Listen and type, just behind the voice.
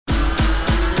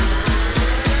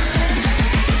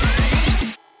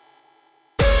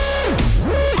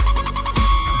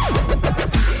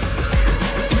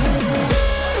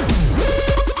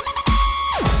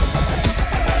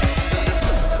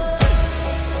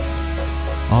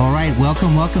All right,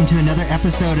 welcome to another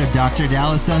episode of Dr.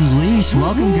 Dallas Unleashed.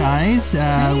 Welcome, guys.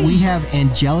 We have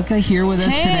Angelica here with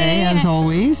us today, as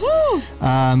always.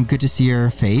 Good to see your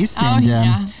face.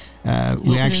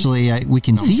 We actually we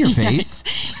can see your face.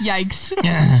 Yikes!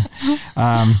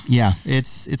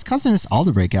 It's causing us all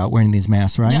to break out wearing these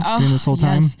masks, right? During this whole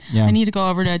time. Yes. Yeah, I need to go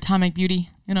over to Atomic Beauty.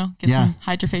 Get some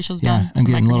hydrofacials done. Yeah, I'm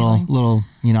getting little.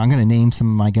 I'm going to name some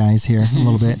of my guys here a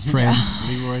little bit. Fred,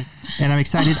 Leroy. And I'm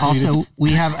excited. Also,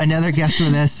 we have another guest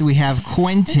with us. We have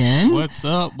Quentin. What's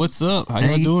up? How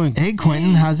you doing? Hey,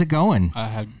 Quentin, how's it going?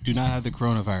 I do not have the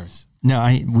coronavirus. No,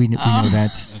 we know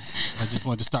that. I just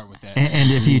wanted to start with that.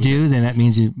 And if you do, then that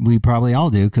means we probably all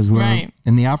do because we're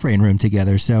in the operating room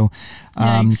together. So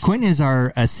Quentin is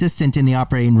our assistant in the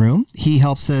operating room. He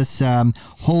helps us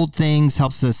hold things,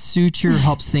 helps us suture,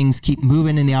 helps things keep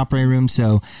moving in the operating room.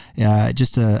 So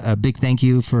just a big thank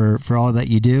you for all that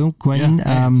you do, Quentin.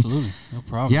 Yeah, absolutely. No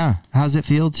problem. Yeah. How's it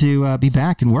feel to be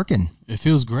back and working? It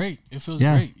feels great.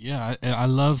 Great. Yeah, I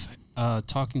love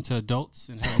talking to adults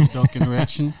and having adult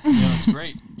interaction. It's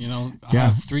great. I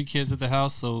have 3 kids at the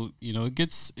house, so it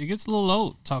gets a little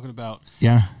old talking about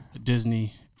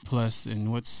Disney Plus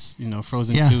and what's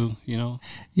Frozen 2.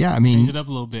 I mean, change it up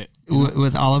a little bit.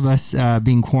 With all of us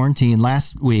being quarantined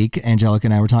last week, Angelica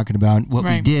and I were talking about what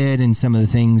we did and some of the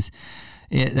things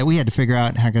that we had to figure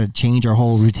out how to change our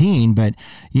whole routine. But,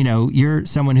 you're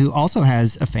someone who also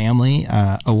has a family,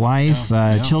 a wife,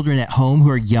 children at home who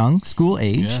are young, school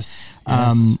age. Yes.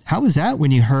 How was that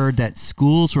when you heard that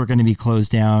schools were going to be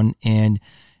closed down and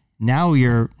now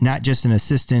you're not just an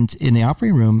assistant in the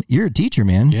operating room, you're a teacher,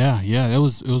 man. Yeah. It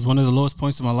was one of the lowest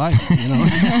points of my life,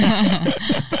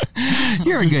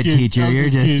 You're a good teacher. You're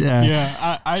just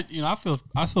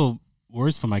I feel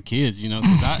worse for my kids, because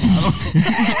I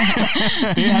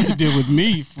they have to deal with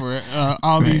me for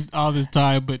all this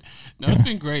time. But no, it's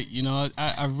been great.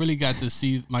 I really got to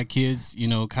see my kids,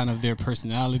 kind of their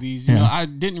personalities. I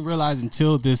didn't realize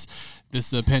until this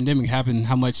pandemic happened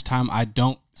how much time I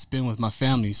don't spend with my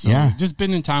family. So just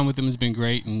spending time with them has been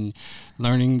great and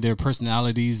learning their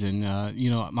personalities. And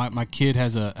my kid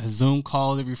has a Zoom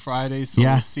call every Friday,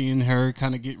 so seeing her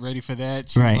kind of get ready for that.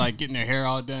 She's like getting her hair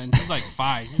all done. She's like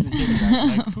 5. She's in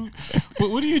kindergarten.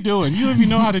 What are you doing? You don't even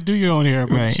know how to do your own hair,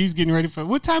 but she's getting ready for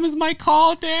what time is my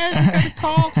call, Dad? You got a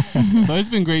call. So it's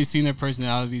been great seeing their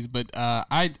personalities. But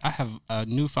I have a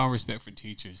newfound respect for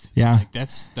teachers. Yeah,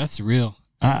 that's real.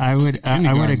 I would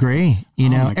agree,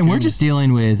 and we're just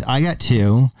dealing with, I got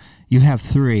 2, you have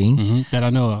 3 that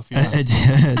I know of.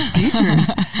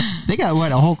 Teachers, they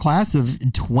got a whole class of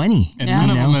 20 and none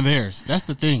of them are theirs. That's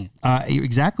the thing.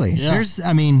 Exactly. There's,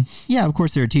 of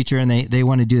course they're a teacher and they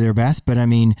want to do their best, but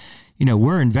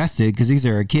we're invested because these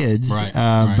are our kids, right.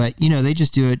 But they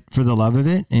just do it for the love of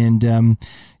it. And,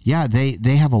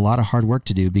 they have a lot of hard work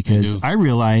to do because I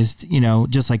realized,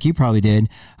 just like you probably did,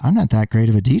 I'm not that great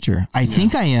of a teacher. I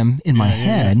think I am in my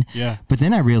head, but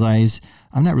then I realized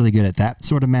I'm not really good at that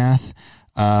sort of math.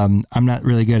 I'm not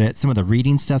really good at some of the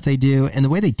reading stuff they do, and the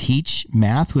way they teach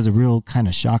math was a real kind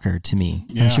of shocker to me.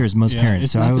 I'm sure as most parents.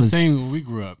 It's not the same when we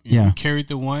grew up. We carried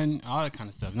the one, all that kind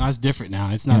of stuff. Now it's different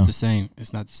now. It's not the same.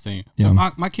 It's not the same.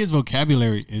 Yeah. My kid's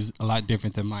vocabulary is a lot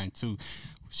different than mine too.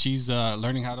 She's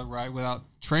learning how to ride without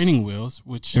training wheels,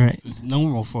 which is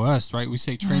normal for us, right? We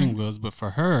say training wheels, but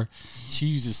for her, she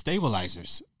uses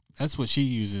stabilizers. That's what she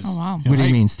uses. Oh, wow. What do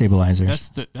you mean stabilizers?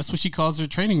 That's what she calls her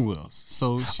training wheels.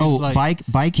 So she's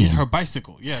biking. Her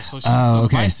bicycle. Yeah. So she's a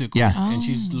bicycle. Yeah. And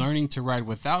she's learning to ride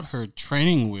without her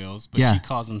training wheels, but she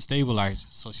calls them stabilizers.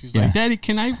 So she's like, Daddy,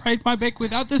 can I ride my bike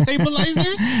without the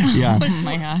stabilizers? Oh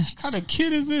my gosh. What kind of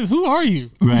kid is this? Who are you?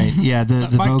 Right. Yeah. The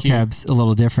vocab's a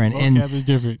little different. Vocab is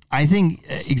different. I think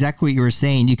exactly what you were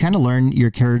saying, you kind of learn your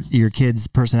kids'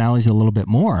 personalities a little bit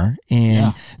more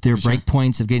and their break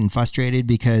points of getting frustrated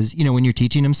because, when you're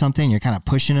teaching them something, you're kind of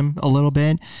pushing them a little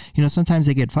bit. Sometimes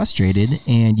they get frustrated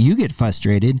and you get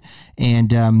frustrated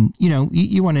and,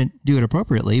 you want to do it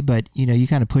appropriately, but, you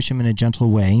kind of push them in a gentle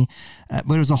way.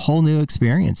 But it was a whole new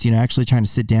experience, actually trying to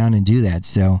sit down and do that.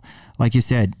 So like you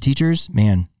said, teachers,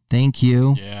 man, thank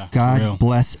you. Yeah, God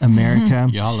bless America.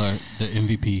 Y'all are the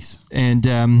MVPs. And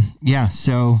and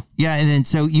then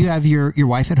so you have your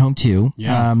wife at home too.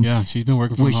 Yeah, she's been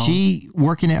working from home. Was she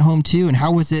working at home too? And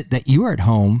how was it that you were at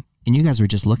home and you guys were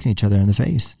just looking each other in the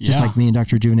face, just like me and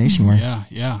Dr. Rejuvenation were?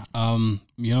 Yeah.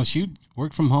 She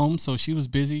worked from home, so she was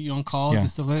busy on calls and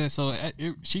stuff like that. So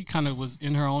she kind of was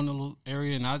in her own little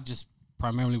area, and I just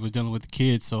primarily was dealing with the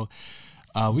kids. So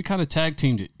we kind of tag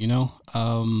teamed it,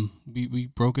 we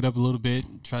broke it up a little bit,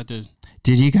 tried to.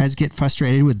 Did you guys get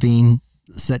frustrated with being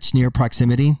such near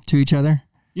proximity to each other?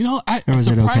 You know, I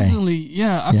surprisingly,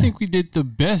 I think we did the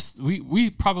best. We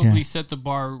probably set the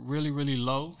bar really, really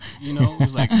low. You know, it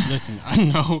was like, listen, I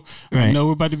know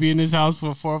we're about to be in this house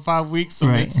for 4 or 5 weeks, so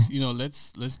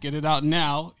let's get it out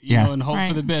now, you know, and hope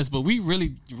for the best. But we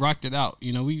really rocked it out.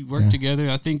 You know, we worked together.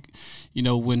 I think, you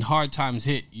know, when hard times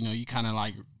hit, you know, you kind of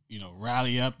like, you know,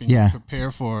 rally up and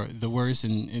prepare for the worst,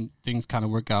 and things kind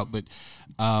of work out. But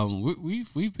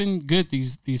we've been good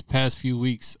these past few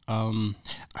weeks.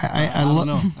 I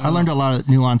learned a lot of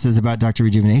nuances about Dr.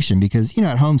 Rejuvenation because, you know,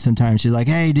 at home sometimes she's like,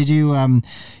 hey, did you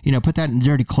you know, put that in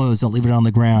dirty clothes, don't leave it on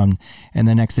the ground. And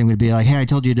the next thing would be like, hey, I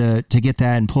told you to get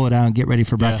that and pull it out and get ready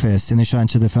for breakfast. And they shot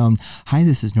into the phone, hi,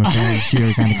 this is North Carolina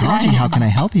Shearer Gynecology. How can I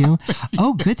help you?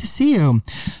 Oh, good to see you.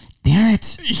 Damn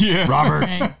it, Robert.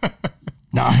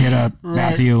 No, hit up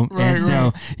Matthew. And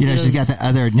so, you know, she's got the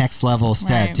other next level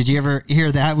step. Right. Did you ever hear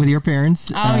that with your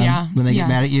parents? Oh, when they get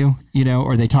mad at you, you know,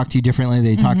 or they talk to you differently,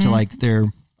 they talk to like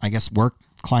their, I guess, work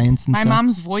clients and My stuff? My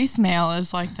mom's voicemail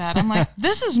is like that. I'm like,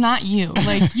 this is not you.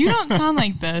 Like, you don't sound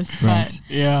like this. But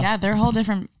they're a whole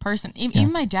different person.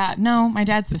 Even my dad. No, my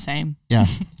dad's the same. Yeah.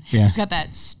 He's got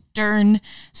that stern,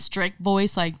 strict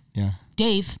voice like,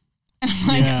 Dave. And I'm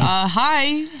like,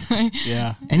 hi.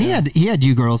 And he had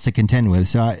you girls to contend with,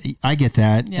 so I get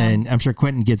that, and I'm sure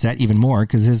Quentin gets that even more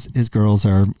because his girls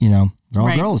are, you know, they're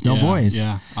all girls, no boys.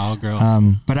 Yeah, all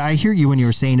girls. But I hear you when you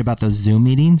were saying about those Zoom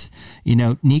meetings. You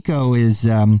know, Nico is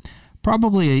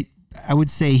probably, I would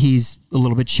say he's a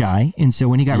little bit shy, and so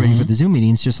when he got ready for the Zoom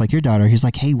meetings, just like your daughter, he's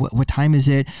like, hey, what time is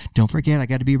it? Don't forget, I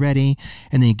got to be ready.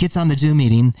 And then he gets on the Zoom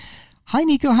meeting. Hi,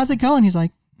 Nico, how's it going? He's like,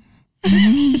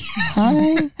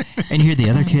 hi. And you hear the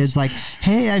other kids like,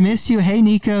 hey, I miss you. Hey,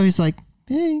 Nico. He's like,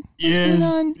 hey, what's going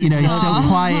on? You know, he's so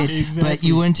quiet, but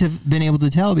you wouldn't have been able to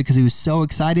tell because he was so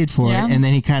excited for it. And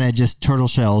then he kind of just turtle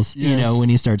shells, you know, when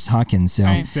he starts talking. So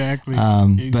exactly.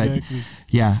 But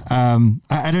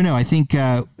I don't know. I think,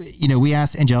 you know, we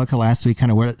asked Angelica last week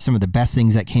kind of what are some of the best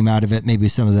things that came out of it, maybe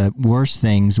some of the worst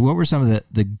things. What were some of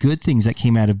the good things that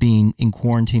came out of being in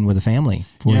quarantine with a family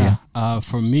for you?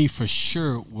 For me, for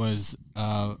sure, was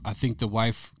I think the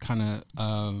wife kind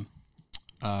of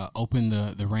opened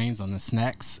the reins on the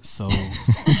snacks, so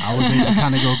I was able to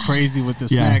kind of go crazy with the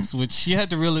snacks, which she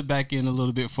had to reel it back in a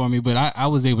little bit for me, but I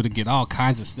was able to get all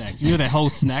kinds of snacks. You know that whole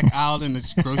snack aisle in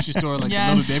the grocery store, like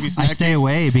the Little Debbie snack I stay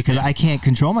away because I can't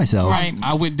control myself. Right.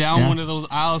 I went down one of those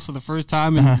aisles for the first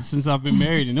time since I've been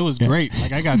married, and it was great.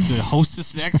 Like I got the Hostess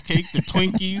snacks cake, the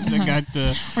Twinkies, I got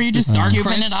the Were you just Dark scooping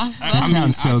Crunch. it off? That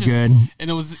sounds so good. And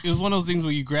it was one of those things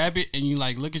where you grab it and you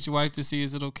like look at your wife to see,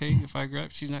 is it okay if I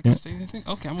grab? She's not gonna say anything.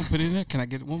 Okay, I'm gonna put it in there. Can I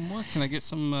get one more? Can I get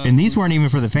some? And these weren't even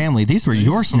for the family. These were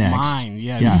your snacks. Mine.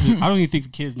 I don't even think the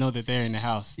kids know that they're in the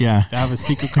house. Yeah. They have a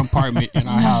secret compartment in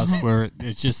our house where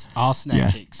it's just all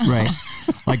snack cakes. Right.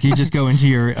 Like you just go into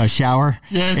your shower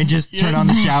and just turn on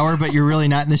the shower, but you're really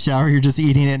not in the shower. You're just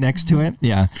eating it next to it.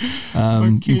 Yeah.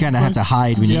 You kind of have to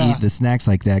hide when you eat the snacks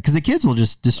like that because the kids will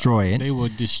just destroy it. They will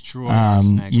destroy our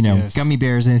snacks. You know, gummy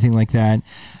bears, anything like that.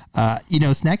 You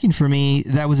know, snacking for me,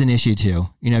 that was an issue too.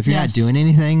 You know, if you're not doing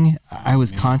anything, I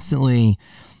was constantly,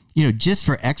 you know, just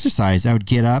for exercise, I would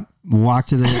get up, walk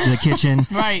to the kitchen,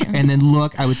 and then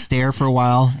look, I would stare for a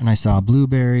while and I saw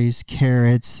blueberries,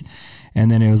 carrots,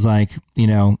 and then it was like, you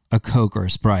know, a Coke or a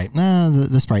Sprite. No,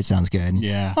 the Sprite sounds good.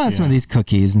 Yeah. Some of these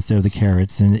cookies instead of the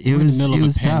carrots. And it was, in the middle it of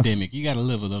was a tough. pandemic. You got to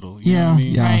live a little. You know what I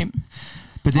mean? Yeah. Right.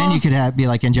 But then you could be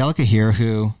like Angelica here,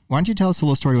 who, why don't you tell us a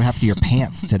little story what happened to your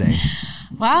pants today?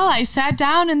 Well, I sat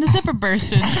down and the zipper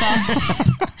bursted. So,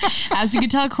 as you can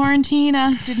tell, quarantine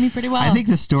did me pretty well. I think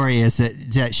the story is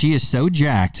that she is so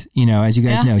jacked, you know, as you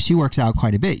guys know, she works out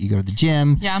quite a bit. You go to the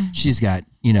gym. Yeah. She's got,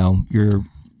 you know, your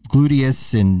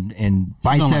gluteus and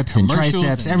biceps and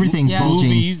triceps. Everything's bulging.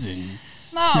 Movies and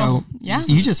So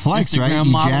you just flex, right?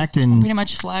 You jacked and pretty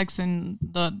much flex, and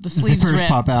the sleeves zippers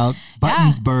pop out,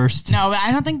 buttons burst. No,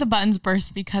 I don't think the buttons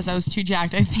burst because I was too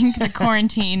jacked. I think the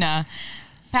quarantine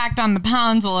packed on the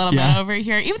pounds a little bit over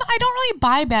here. Even though I don't really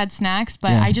buy bad snacks,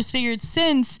 but I just figured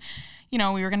since, you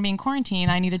know, we were going to be in quarantine,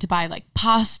 I needed to buy like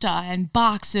pasta and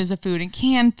boxes of food and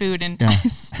canned food, and I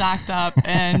stocked up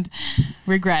and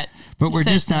regret. But we're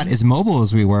just not as mobile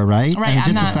as we were, right? Right. I mean,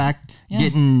 just the fact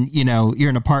getting, you know, you're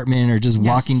in an apartment or just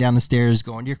walking down the stairs,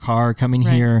 going to your car, coming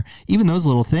here, even those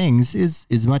little things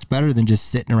is much better than just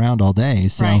sitting around all day.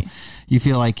 So you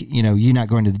feel like, you know, you're not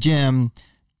going to the gym,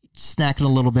 snacking a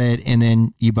little bit, and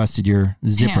then you busted your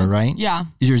zipper, right? Yeah.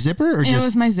 Is your zipper or it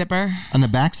was my zipper. On the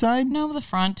backside? No, the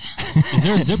front. Is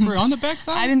there a zipper on the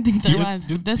backside? I didn't think there was.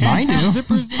 This Mine do.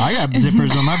 Zippers? I got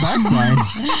zippers on my backside.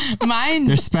 Mine.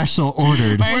 They're special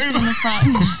ordered. Burst in the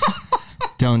front.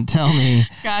 Don't tell me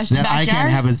Gosh, that I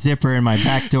can't have a zipper in my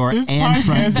back door This and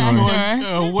front podcast door. is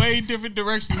going a way different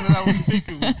direction than I was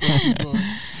thinking it was supposed to be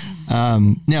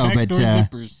going. No, Back but door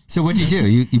zippers. so what'd you do?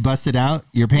 You busted out.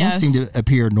 Your pants Yes. seem to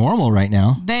appear normal right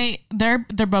now. They're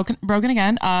broken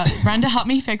again. Brenda helped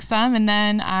me fix them, and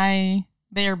then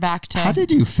they are back to. How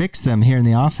did you fix them here in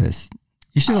the office?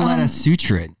 You should have let us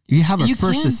suture it. You have a you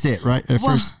first can. assist, right? A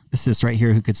first assist right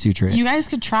here who could suture it. You guys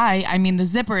could try. I mean, the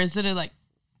zipper is literally like,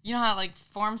 you know how it like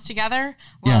forms together?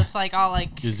 Well, Yeah. it's like all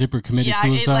like. Your zipper committed Yeah,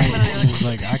 it, suicide. like, literally, She's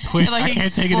like, I quit. it, like, I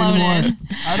can't take it exploded. anymore.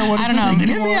 I don't want I to don't do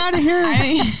this know. Get me anymore. out of here!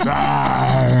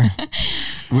 I,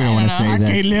 We don't want to know. say I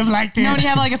that. can't live like this. nobody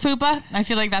have like a fupa? I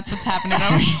feel like that's what's happening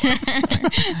over here.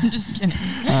 I'm just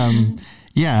kidding.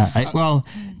 Yeah. Well,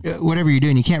 whatever you're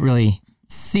doing, you can't really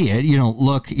see it. You don't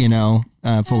look,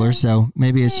 fuller. So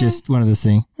maybe it's just one of those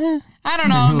things. I don't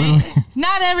know.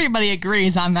 Not everybody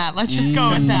agrees on that. Let's just go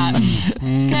with that.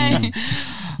 Okay.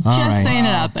 All Just right. saying it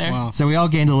out there. Wow. So we all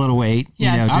gained a little weight,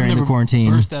 Yes. I've during never the quarantine.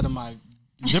 burst out of my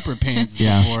zipper pants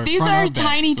Yeah. before. These front are or back,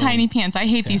 tiny, so tiny pants. I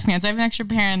hate these pants. I have an extra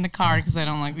pair in the car because I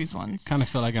don't like these ones. Kind of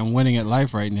feel like I'm winning at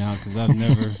life right now because I've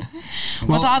never. With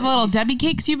all the little Debbie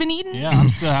cakes you've been eating? Yeah,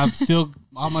 I'm still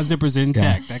all my zippers are Yeah.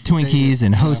 intact. I can tell you Twinkies that.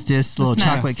 and Yeah. Hostess, little snacks.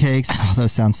 chocolate cakes. Oh,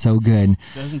 those sound so good.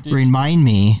 Doesn't it? Remind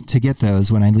me to get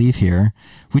those when I leave here.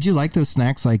 Would you like those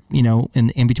snacks, like,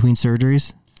 in between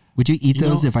surgeries? Would you eat You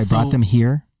those know, if I brought so- them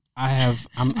here? I've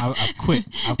quit.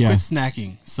 I've Yeah. quit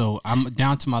snacking. So I'm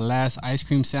down to my last ice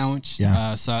cream sandwich.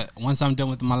 Yeah. Once I'm done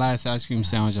with my last ice cream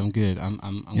sandwich, I'm good. I'm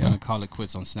Yeah. gonna call it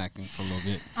quits on snacking for a little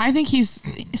bit. I think he's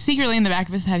secretly in the back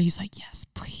of his head. He's like, yes,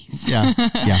 please. Yeah.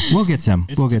 Yeah. We'll get some.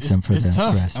 We'll get some for it's the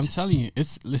tough. rest. I'm telling you,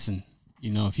 listen.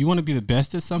 If you want to be the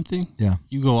best at something, Yeah.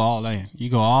 you go all in. You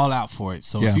go all out for it.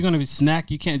 So Yeah. if you're gonna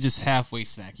snack, you can't just halfway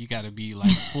snack. You got to be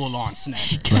like full on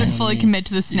snacker. Gotta You know what fully I mean? commit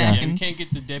to the snack. Yeah, you and can't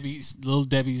get the little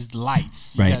Debbie's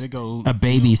lights. You Right. got to go A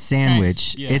baby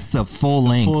sandwich. Yeah. It's the full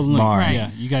length full length. bar. Right. Yeah,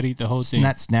 you got to eat the whole It's thing.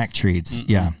 not snack treats.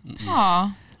 Yeah.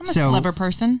 Aw, I'm a So- sliver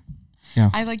person. Yeah.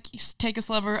 I like take a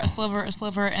sliver,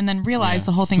 and then realize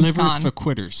the whole thing's Slivers gone. for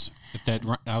quitters. If that,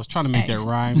 I was trying to make Hey, that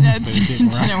rhyme, That but it didn't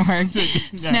rhyme. didn't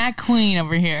work. Snack queen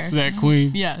over here. Snack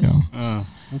queen. Yes.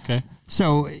 Okay.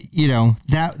 So,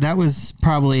 that was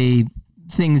probably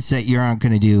things that you're not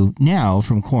going to do now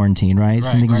from quarantine, right?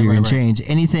 Some Right, things right, you're going right, to right. change.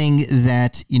 Anything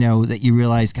that, that you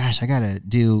realize, gosh, I got to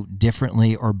do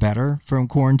differently or better from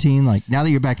quarantine? Like now that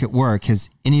you're back at work, has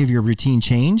any of your routine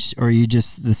changed, or are you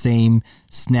just the same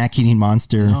snack eating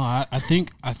monster? No, I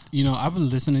think I've been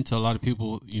listening to a lot of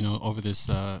people, over this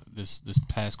this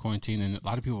past quarantine, and a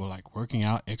lot of people were like working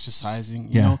out, exercising,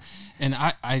 you Yeah. know, and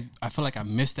I feel like I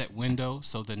missed that window.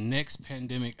 So the next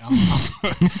pandemic, I'm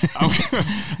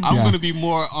Yeah. going to be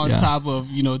more on Yeah. top of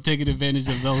taking advantage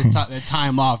of that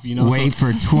time off. Wait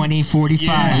for 2045,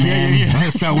 Yeah, man. yeah. I'm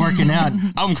gonna start working out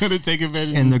I'm going to take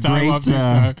advantage in of the the time off great this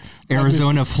time.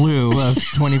 Arizona flu of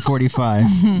 2045.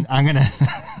 I'm gonna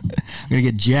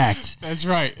get jacked. That's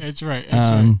right. That's right.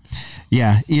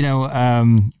 Yeah,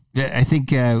 I think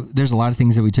there's a lot of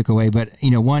things that we took away, but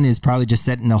one is probably just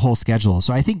setting a whole schedule.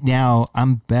 So I think now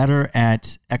I'm better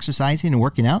at exercising and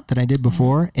working out than I did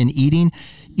before, and eating.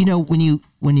 When you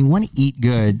want to eat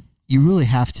good, you really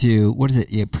have to. What is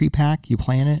it? You pre-pack. You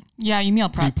plan it. Yeah, you meal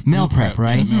prep. Meal prep,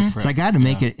 right? Yeah, meal prep. So I got to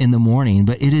make it in the morning,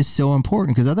 but it is so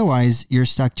important because otherwise you're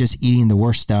stuck just eating the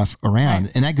worst stuff around.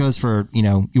 Right. And that goes for,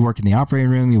 you work in the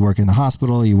operating room, you work in the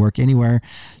hospital, you work anywhere.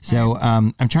 So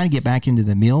I'm trying to get back into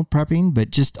the meal prepping, but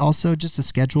just a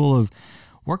schedule of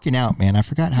working out, man. I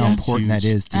forgot how Yeah, it's important that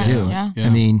huge. is to Yeah, do. yeah. I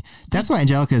mean, that's why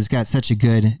Angelica's got such a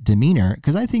good demeanor,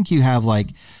 because I think you have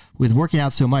with working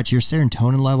out so much, your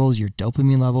serotonin levels, your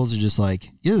dopamine levels are just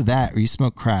like either that or you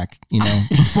smoke crack,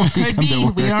 before you Could come to be.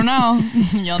 work. We don't know.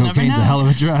 You'll never Cocaine's know. a hell of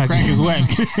a drug. Crack is whack.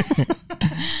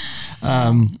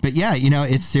 But yeah,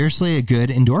 it's seriously a good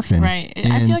endorphin. Right. I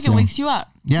And feel like so- it wakes you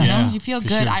up. Yeah. Yeah. You feel for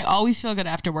good. sure. I always feel good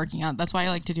after working out. That's why I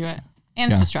like to do it.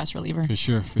 And it's Yeah. a stress reliever. For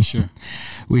sure.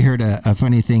 We heard a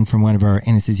funny thing from one of our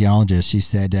anesthesiologists. She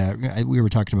said, we were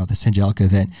talking about this, Angelica,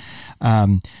 that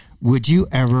would you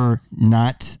ever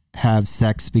not have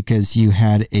sex because you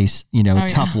had a yeah.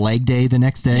 tough leg day the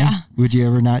next day? Yeah. Would you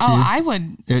ever not do? Oh, I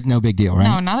would. No big deal, right?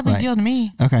 No, not a big Right. deal to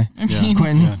me. Okay. I mean,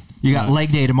 Quentin, Yeah. you got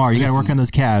leg day tomorrow. You got to work Listen, on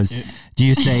those calves. Do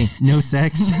you say no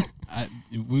sex?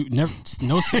 We never.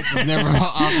 No sex is never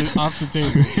off the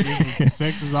table. Listen,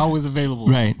 sex is always available.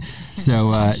 Right.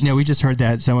 So, we just heard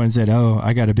that someone said, "Oh,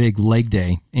 I got a big leg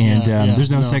day, and Yeah,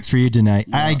 there's no no. sex for you tonight."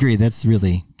 I agree. That's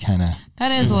really kind of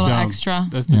that is It's a little dumb. extra.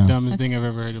 That's the Yeah. dumbest thing I've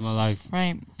ever heard in my life.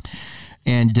 Right.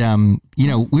 And, you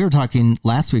know, we were talking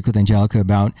last week with Angelica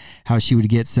about how she would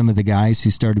get some of the guys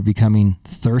who started becoming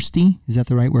thirsty. Is that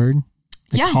the right word?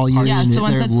 They call you and the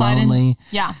ones they're that slide lonely. in.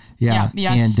 Yeah. Yeah.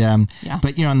 Yes. And,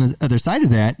 but you know, on the other side of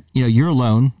that, you know, you're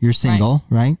alone, you're single,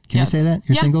 right? Can I say that?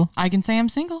 You're single? I can say I'm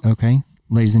single. Okay.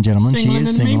 Ladies and gentlemen, she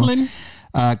is single.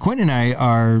 Quentin and I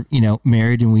are, you know,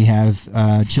 married and we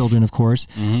have children, of course.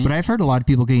 Mm-hmm. But I've heard a lot of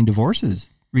people getting divorces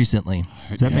recently.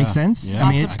 Does that make sense? Yeah.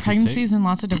 Lots of pregnancies and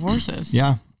lots of divorces.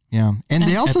 Yeah. And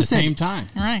they also at the said, same time.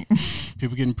 Right.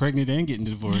 People getting pregnant and getting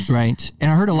divorced. Right. And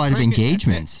I heard a lot of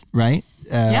engagements, right?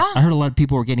 I heard a lot of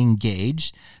people were getting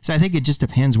engaged. So I think it just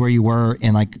depends where you were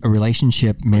in like a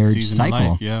relationship marriage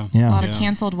cycle. Yeah. A lot of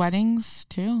canceled weddings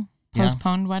too.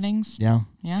 Postponed weddings. Yeah.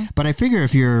 Yeah. But I figure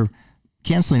if you're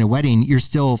canceling a wedding, you're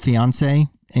still fiance.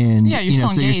 And you're still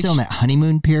so engaged. you're still in that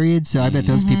honeymoon period. So I bet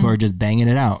those people are just banging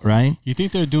it out, right? You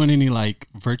think they're doing any like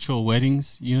virtual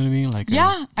weddings? You know what I mean? Like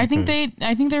I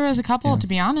think there was a couple, to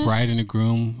be honest. Bride and a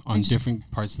groom on different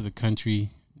parts of the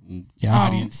country.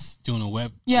 Audience doing a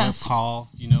web call,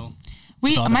 you know.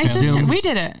 My sister, we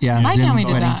did it. Yeah, my Zoom family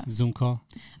did wedding. that. Zoom call.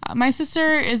 My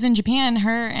sister is in Japan.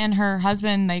 Her and her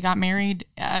husband, they got married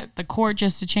at the court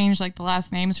just to change like the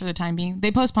last names for the time being.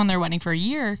 They postponed their wedding for a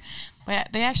year, but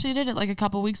they actually did it like a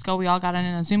couple weeks ago. We all got in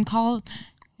a Zoom call.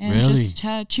 And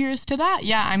just cheers to that.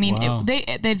 Yeah, I mean,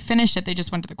 they'd finished it. They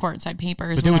just went to the court, signed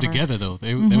papers. But they were together, though.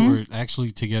 They were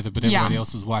actually together, but everybody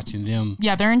else was watching them.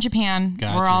 Yeah, they're in Japan.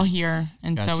 Gotcha. We're all here.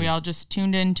 And so we all just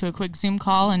tuned into a quick Zoom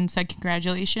call and said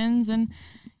congratulations. And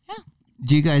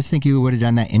do you guys think you would have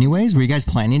done that anyways? Were you guys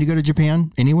planning to go to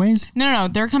Japan anyways? No.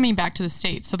 They're coming back to the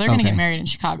States. So they're going to get married in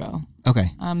Chicago.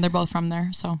 Okay. They're both from there.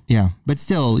 So yeah, but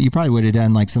still, you probably would have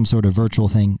done like some sort of virtual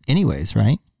thing anyways,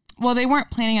 right? Well, they weren't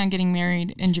planning on getting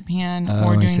married in Japan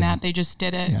or doing that. They just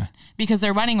did it because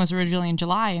their wedding was originally in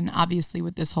July. And obviously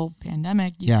with this whole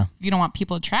pandemic, you don't want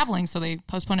people traveling. So they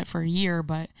postponed it for a year.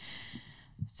 But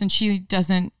since she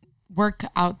doesn't work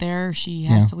out there, she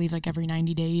has to leave like every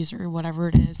 90 days or whatever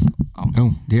it is.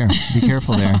 Oh dear. Be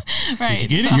careful there. Right.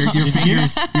 Did you get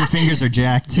it? Your fingers are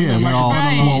jacked too. They're all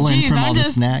swollen from all the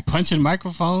snacks. Punching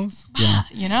microphones. Yeah.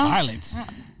 You know? Violence.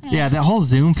 Yeah, the whole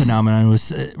Zoom phenomenon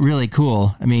was really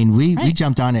cool. I mean, we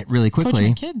jumped on it really quickly.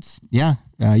 Coaching kids. Yeah,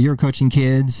 you were coaching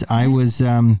kids. I was.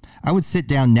 I would sit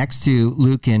down next to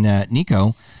Luke and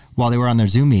Nico while they were on their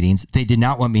Zoom meetings. They did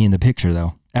not want me in the picture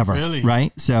though, ever. Really?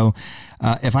 Right? So,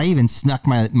 if I even snuck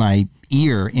my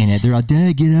ear in it, they're like,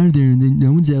 "Dad, get out of there!" And then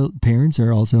no one's out. Parents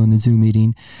are also in the Zoom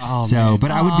meeting. Oh, so, man.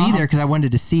 but I would be there because I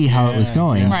wanted to see how it was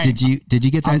going. Right. Did you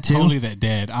get that I'm too? totally that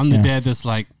dad. I'm the dad that's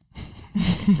like,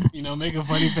 you know, making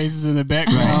funny faces in the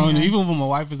background. Right. Even when my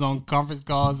wife is on conference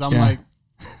calls, I'm like,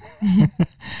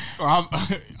 or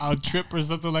I'll trip or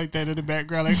something like that in the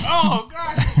background, like, oh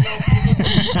God.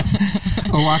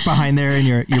 Or walk behind there in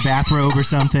your bathrobe or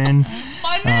something.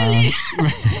 My knee.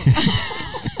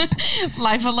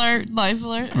 Life alert.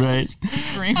 Right.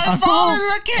 Scream. I'm falling.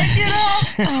 I can't get up.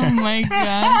 Oh my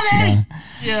God.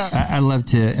 Yeah. I love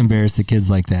to embarrass the kids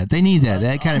like that. They need that.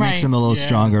 That kind of makes them a little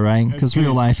stronger, right? Because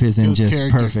real life isn't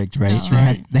just perfect, right?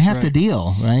 That's They have to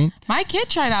deal, right? My kid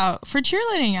tried out for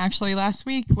cheerleading actually last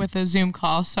week with a Zoom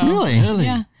call. So Really?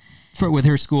 Yeah. With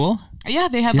her school? Yeah,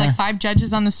 they had like 5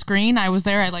 judges on the screen. I was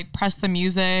there. I like pressed the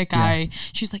music.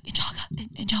 She's like,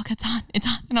 Angelica, it's on.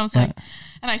 And I was like,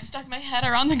 and I stuck my head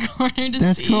around the corner to see.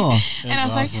 That's cool. And I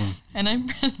was awesome. like, and I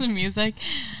pressed the music.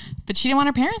 But she didn't want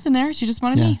her parents in there. She just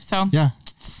wanted me. So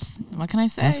what can I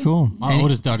say? That's cool. My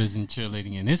oldest daughter's in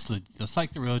cheerleading, and it's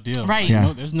like the real deal. Right.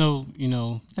 Like, there's no, you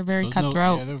know. They're very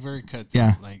cutthroat. They're very cutthroat.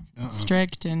 Yeah. Like,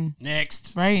 strict and.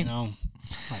 Next. Right. You know.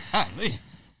 Like, golly.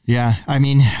 Yeah, I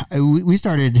mean,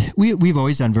 we've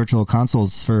always done virtual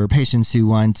consults for patients who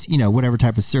want, you know, whatever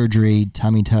type of surgery,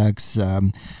 tummy tucks,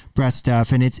 breast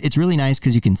stuff. And it's really nice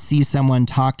because you can see someone,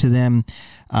 talk to them.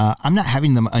 I'm not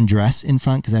having them undress in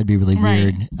front because that'd be really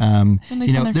weird.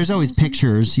 You know, there's always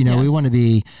pictures, you know, we want to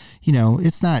be, you know,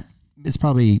 it's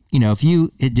probably, you know, if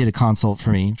you did a consult for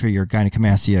me for your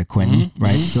gynecomastia, Quentin,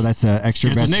 right? So that's an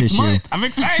extra breast tissue. Month. I'm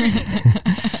excited.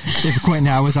 If Quentin,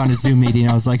 I was on a Zoom meeting,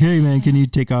 I was like, "Hey, man, can you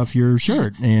take off your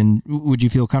shirt?" And would you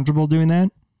feel comfortable doing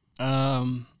that?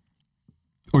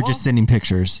 Or just sending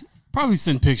pictures? Probably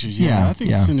send pictures. Yeah, I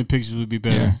think sending pictures would be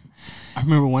better. Yeah. I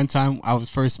remember one time I was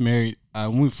first married.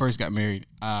 When we first got married,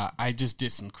 I just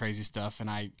did some crazy stuff, and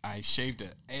I shaved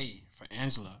an A for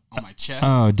Angela on my chest.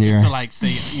 Oh dear! Just to like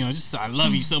say, you know, just so I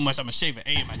love you so much, I'm gonna shave an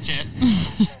A in my chest.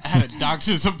 I had a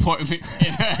doctor's appointment,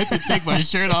 and I had to take my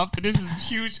shirt off, and this is a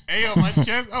huge A on my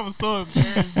chest. I was so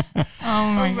embarrassed. Oh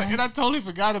my God! And I totally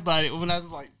forgot about it when I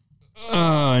was like,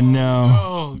 Oh no!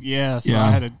 Oh yeah, so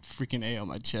I had a freaking A on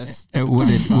my chest. What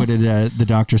did the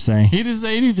doctor say? He didn't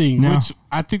say anything, No. which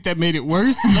I think that made it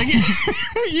worse. Like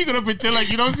you're gonna pretend like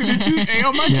you don't see this huge A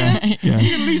on my chest. Yeah.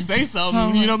 You can at least say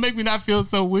something, make me not feel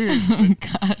so weird. Oh,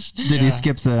 gosh. Did he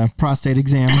skip the prostate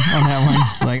exam on that one?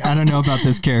 It's like, I don't know about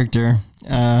this character.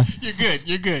 You're good.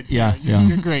 You're good. Yeah.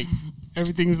 You're great.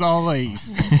 Everything's all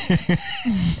A's.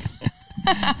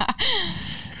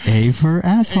 A for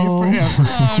asshole.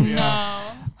 Oh,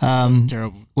 no. That's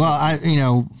terrible.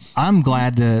 Well, I'm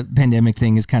glad the pandemic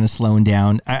thing is kind of slowing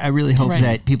down. I really hope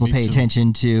that people pay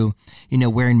attention to,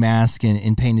 wearing masks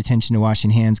and paying attention to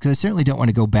washing hands, because I certainly don't want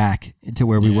to go back to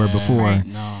where we were before. Right.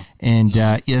 No. And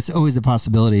it's always a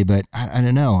possibility, but I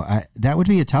don't know. That would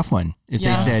be a tough one if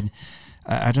they said,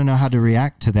 I don't know how to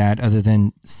react to that other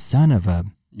than son of a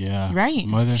right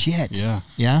mother shit. Yeah.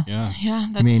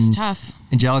 That's tough.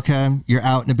 Angelica, you're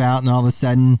out and about, and all of a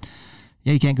sudden,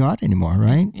 you can't go out anymore,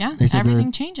 right? They said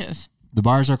everything changes. The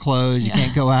bars are closed. You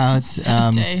can't go out.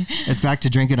 It's back to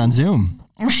drinking on Zoom.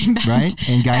 Right?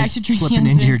 And guys slipping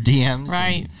into your DMs.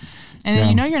 Right. And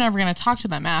then you're never going to talk to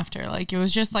them after. Like, it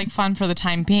was just like fun for the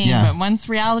time being. But once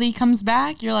reality comes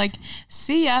back, you're like,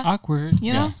 see ya. Awkward.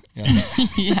 You know?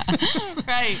 Yeah.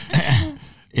 Right.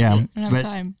 Yeah. I don't have But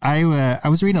time. I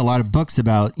was reading a lot of books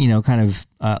about, kind of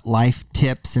life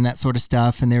tips and that sort of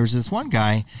stuff. And there was this one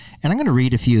guy, and I'm going to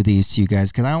read a few of these to you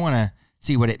guys because I want to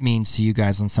see what it means to you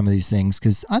guys on some of these things,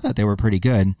 because I thought they were pretty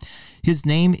good. His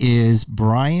name is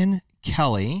Brian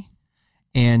Kelly.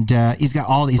 And he's got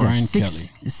all these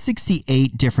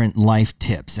 68 different life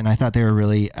tips. And I thought they were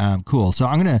really cool. So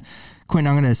Quentin,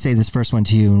 I'm going to say this first one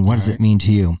to you. And what does it mean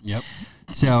to you? Yep.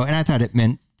 So, and I thought it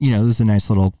meant, this is a nice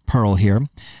little pearl here.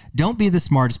 Don't be the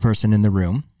smartest person in the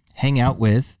room. Hang out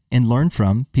with and learn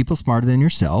from people smarter than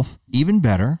yourself. Even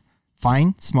better,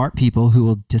 find smart people who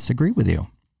will disagree with you.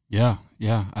 Yeah.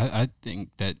 I think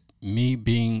that me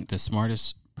being the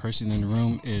smartest person in the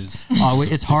room is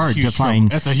it's hard to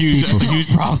find. That's a huge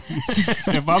problem.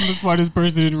 If I'm the smartest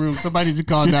person in the room, somebody needs to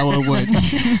call 911.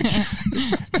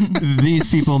 These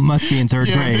people must be in third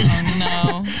grade.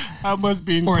 Oh, no. I must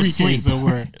be in pre-K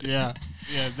somewhere. Yeah,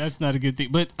 that's not a good thing.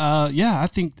 But I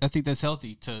think that's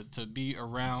healthy to be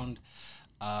around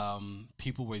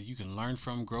people where you can learn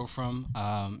from, grow from,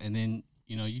 and then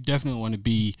you definitely want to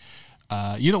be.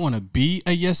 You don't want to be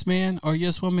a yes man or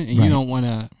yes woman, and you don't want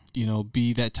to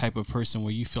be that type of person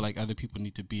where you feel like other people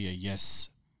need to be a yes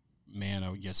man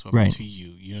or yes woman to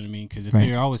you. You know what I mean? Because if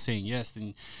they're always saying yes,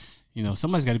 then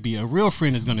somebody's got to be a real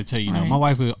friend is going to tell you. My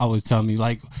wife would always tell me,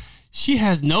 like, she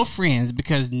has no friends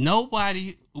because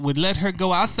nobody would let her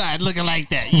go outside looking like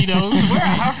that. Where are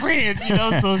her friends?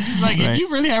 So she's like, if you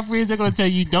really have friends, they're going to tell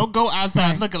you, don't go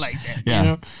outside looking like that.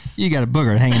 Yeah. You got a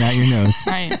booger hanging out your nose.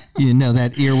 Right. You know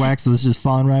that earwax was just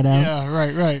falling right out.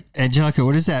 Yeah, right. Angelica,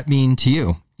 what does that mean to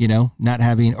you? Not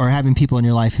having or having people in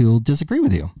your life who will disagree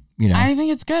with you. I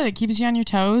think it's good. It keeps you on your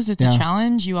toes. It's a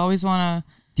challenge. You always want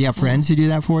to. Do you have friends who do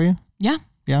that for you? Yeah.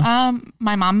 Yeah.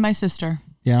 My mom and my sister.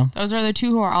 Yeah. Those are the two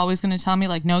who are always going to tell me,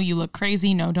 like, no, you look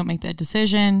crazy. No, don't make that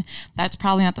decision. That's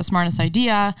probably not the smartest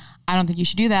idea. I don't think you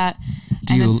should do that.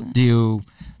 Do you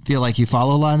feel like you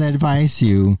follow a lot of that advice?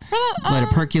 You let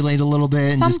it percolate a little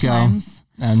bit and just go, I'm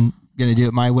going to do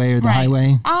it my way or the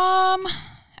highway?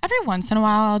 Every once in a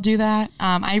while I'll do that.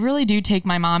 I really do take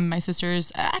my mom and my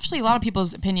sister's, actually a lot of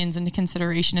people's opinions into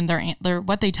consideration in their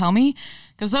what they tell me,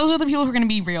 because those are the people who are going to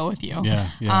be real with you.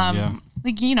 Yeah.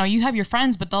 Like, you have your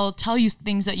friends, but they'll tell you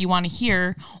things that you want to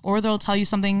hear, or they'll tell you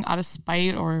something out of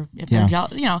spite, or if they're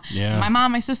jealous, My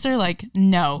mom, my sister, like,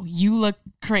 no, you look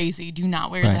crazy. Do not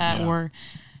wear that, or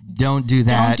don't do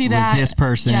that with this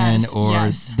person,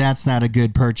 or that's not a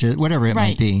good purchase, whatever it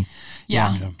might be.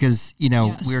 Yeah. Because,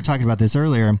 we were talking about this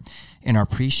earlier in our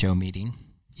pre-show meeting.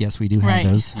 Yes, we do have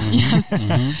those. Yes.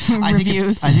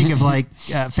 Reviews. I think of like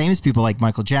famous people like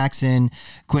Michael Jackson.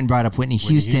 Quentin brought up Whitney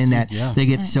Houston, that they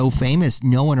get so famous,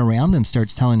 no one around them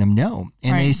starts telling them no.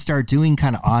 And they start doing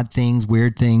kind of odd things,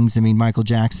 weird things. I mean, Michael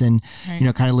Jackson,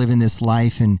 kind of living this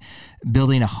life and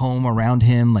building a home around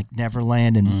him like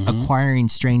Neverland and acquiring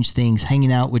strange things,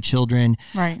 hanging out with children.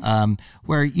 Right.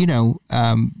 Where,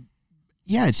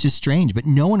 it's just strange, but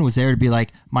no one was there to be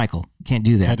like, Michael, can't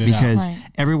do that, because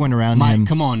everyone around him.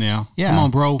 Come on now. Yeah. Come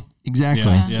on, bro.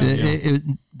 Exactly.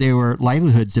 They were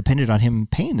livelihoods depended on him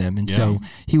paying them. And so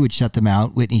he would shut them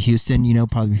out. Whitney Houston,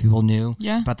 probably people knew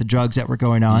about the drugs that were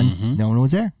going on. No one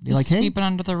was there. Be like, hey, sweep it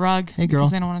under the rug. Hey, girl.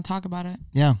 Because they don't want to talk about it.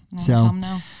 Yeah. So, tell them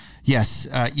no. Yes,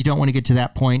 you don't want to get to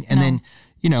that point. And then,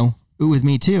 with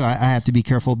me too, I have to be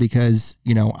careful because,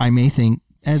 I may think,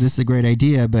 this is a great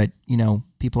idea, but,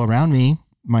 people around me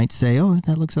might say, oh,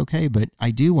 that looks okay. But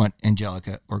I do want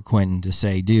Angelica or Quentin to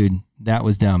say, dude, that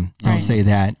was dumb. Don't say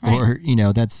that. Right.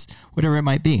 Or, that's whatever it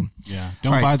might be. Yeah.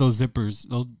 Don't buy those zippers.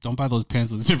 Don't buy those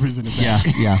pants with zippers in the back.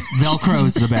 Yeah. Velcro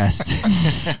is the best.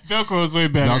 Velcro is way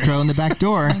better. Velcro in the back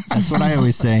door. That's what I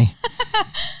always say.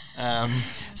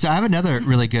 So I have another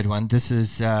really good one. This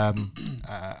is,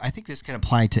 I think this can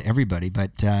apply to everybody,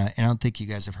 but and I don't think you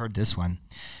guys have heard this one.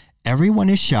 Everyone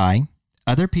is shy.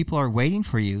 Other people are waiting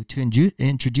for you to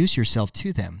introduce yourself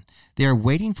to them. They are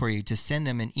waiting for you to send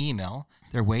them an email.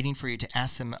 They're waiting for you to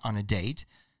ask them on a date.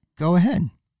 Go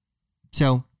ahead.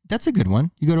 So that's a good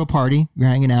one. You go to a party, you're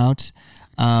hanging out.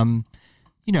 I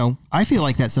feel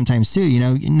like that sometimes too.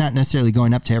 You're not necessarily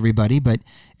going up to everybody, but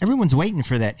everyone's waiting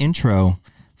for that intro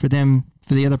for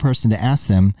the other person to ask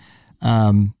them.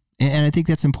 And I think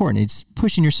that's important. It's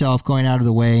pushing yourself, going out of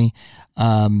the way,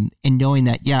 and knowing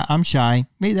that, I'm shy.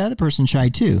 Maybe the other person's shy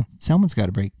too. Someone's got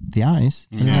to break the ice.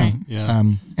 Yeah.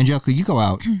 Angelica, you go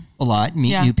out a lot,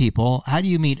 meet new people. How do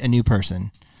you meet a new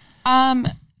person?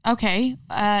 Okay.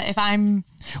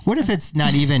 What if it's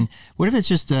not even, what if it's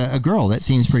just a girl that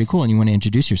seems pretty cool and you want to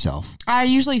introduce yourself? I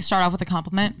usually start off with a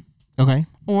compliment. Okay.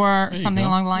 Or something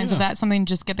along the lines of that. Something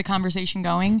just get the conversation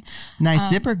going. Nice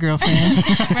zipper, girlfriend.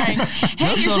 Right. Hey,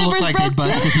 those your don't look zipper's like broke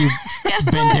they bust too. if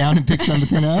you bend down and pick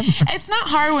something up. It's not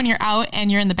hard when you're out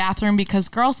and you're in the bathroom because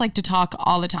girls like to talk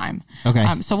all the time.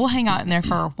 Okay. So we'll hang out in there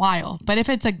for a while. But if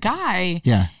it's a guy,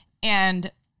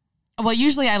 and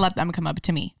usually I let them come up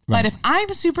to me. Right. But if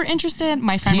I'm super interested,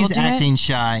 my friend will do it. He's acting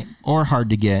shy or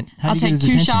hard to get. I'll take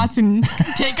 2 shots and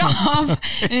take off.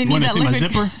 And want to see my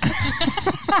zipper?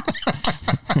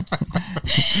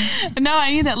 No,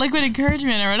 I need that liquid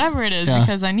encouragement or whatever it is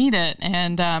because I need it.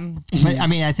 And but I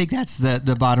mean, I think that's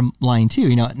the bottom line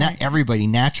too. Not everybody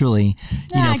naturally,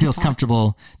 feels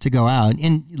comfortable to go out,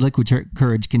 and liquid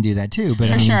courage can do that too. But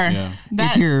for sure,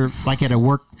 if you're like at a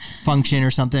work function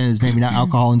or something, there's maybe not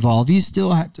alcohol involved, you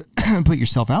still have to put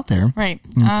yourself out there. Right.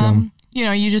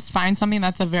 You just find something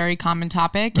that's a very common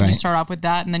topic and you start off with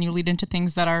that and then you lead into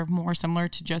things that are more similar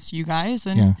to just you guys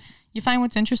and you find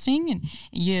what's interesting and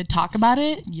you talk about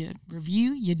it, you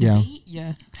review, you debate,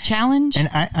 you challenge. And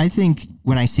I think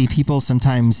when I see people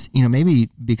sometimes, maybe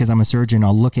because I'm a surgeon,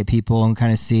 I'll look at people and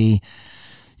kind of see,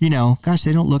 gosh,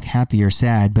 they don't look happy or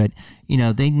sad, but,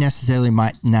 they necessarily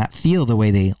might not feel the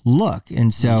way they look.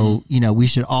 And so, we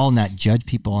should all not judge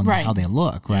people on how they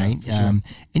look, right? Yeah, sure.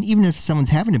 And even if someone's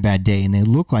having a bad day and they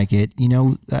look like it,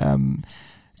 you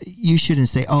shouldn't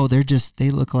say, oh, they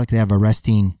look like they have a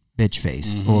resting bitch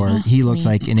face or he looks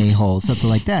like an a-hole, something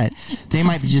like that. They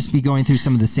might just be going through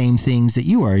some of the same things that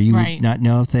you are. You would not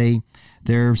know if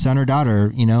their son or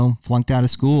daughter, flunked out of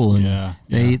school and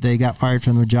they got fired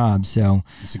from their job. So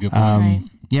that's a good point.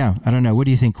 Yeah, I don't know. What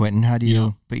do you think, Quentin? How do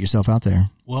you put yourself out there?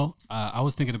 Well, I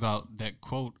was thinking about that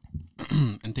quote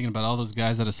and thinking about all those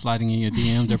guys that are sliding in your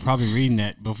DMs. They're probably reading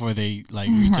that before they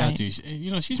reach out to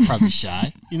you. She's probably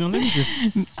shy. Let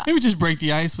me just break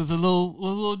the ice with a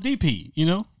little DP.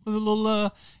 With a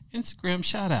little Instagram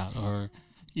shout out or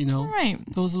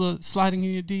those little sliding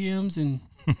in your DMs and.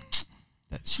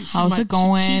 How's it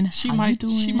going? She might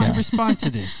respond to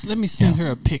this. Let me send her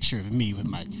a picture of me with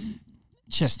my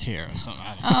chest hair or something.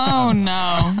 Oh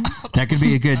no, that could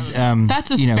be a good.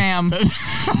 That's a spam.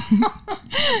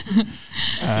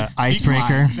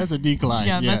 Icebreaker. That's a decline.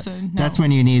 Yeah, that's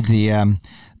when you need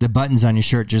the buttons on your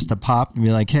shirt just to pop and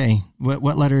be like, hey,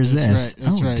 what letter is this? Right,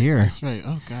 that's right. Dear. That's right.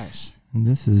 Oh gosh. And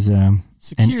this is an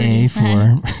A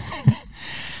for.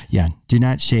 Yeah, do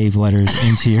not shave letters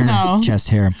into your chest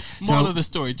hair. Moral of the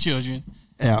story, children.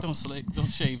 Don't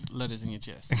shave letters in your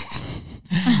chest.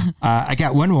 I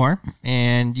got one more,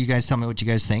 and you guys tell me what you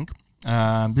guys think.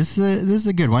 This is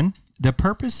a good one. The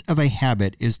purpose of a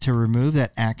habit is to remove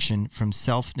that action from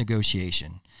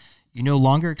self-negotiation. You no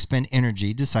longer expend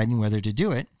energy deciding whether to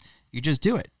do it. You just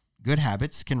do it. Good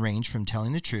habits can range from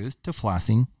telling the truth to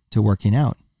flossing to working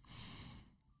out.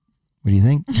 What do you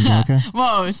think, Angelica?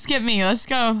 Whoa, skip me. Let's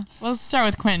go. Let's start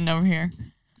with Quentin over here.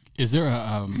 Is there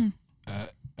a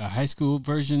high school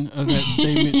version of that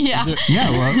statement? Yeah.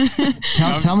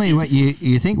 Tell me what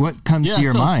you think. What comes to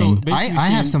your mind? I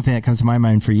have something that comes to my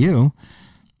mind for you.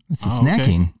 It's the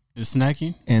snacking. Okay. The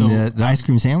snacking? And the ice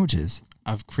cream sandwiches.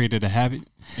 I've created a habit.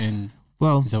 And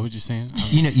is that what you're saying?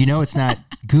 It's not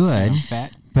good. I'm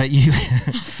fat. But you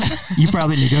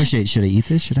probably negotiate. Should I eat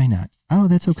this? Should I not? Oh,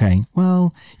 that's okay.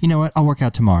 Well, you know what? I'll work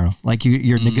out tomorrow. Like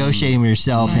you're negotiating with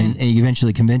yourself and you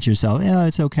eventually convince yourself, yeah,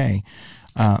 it's okay.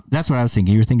 That's what I was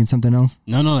thinking. You were thinking something else?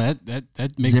 No,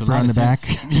 that makes zipper a lot on the of sense.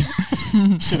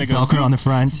 back, Should I go Velcro on the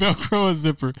front, Velcro and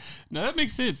zipper. No, that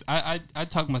makes sense. I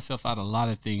talk myself out of a lot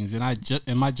of things, and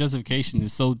and my justification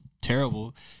is so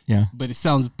terrible. Yeah, but it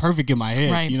sounds perfect in my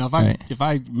head. Right. You know, if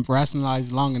I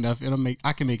rationalize long enough,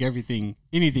 I can make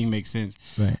anything make sense.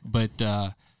 Right. But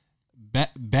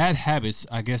bad habits,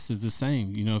 I guess, is the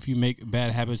same. You know, if you make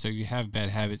bad habits or you have bad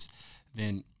habits,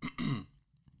 then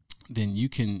then you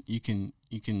can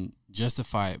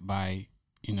justify it by,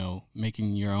 you know,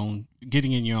 getting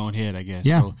in your own head, I guess.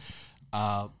 Yeah. So,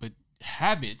 but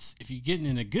habits, if you're getting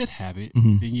in a good habit,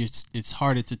 Mm-hmm. then it's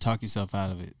harder to talk yourself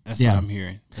out of it. That's Yeah. what I'm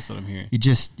hearing. That's what I'm hearing. you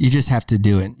just have to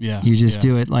do it. Yeah. You just Yeah.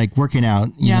 do it, like working out,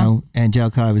 you Yeah. know.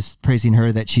 Angelica, I was praising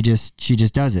her that she just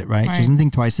does it, right? Right. She doesn't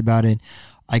think twice about it.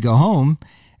 I go home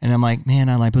and I'm like, man,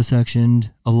 I liposuctioned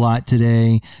a lot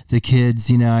today. The kids,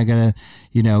 you know, I gotta,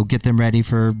 you know, get them ready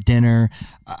for dinner.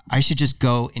 I should just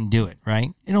go and do it,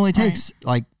 right? It only takes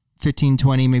like 15,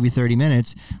 20, maybe 30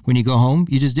 minutes. When you go home,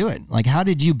 you just do it. Like, how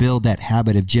did you build that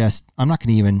habit of just, I'm not going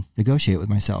to even negotiate with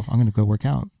myself. I'm going to go work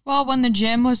out. Well, when the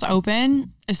gym was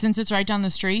open, since it's right down the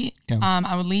street, Yeah.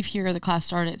 I would leave here. The class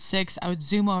started at 6. I would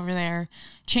zoom over there,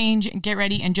 change, get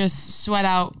ready, and just sweat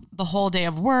out the whole day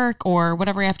of work, or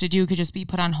whatever I have to do could just be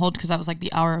put on hold because that was like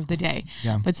the hour of the day.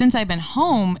 Yeah. But since I've been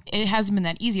home, it hasn't been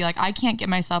that easy. Like, I can't get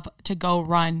myself to go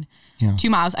run 2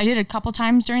 miles. I did it a couple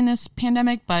times during this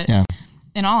pandemic, but Yeah.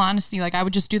 in all honesty, like, I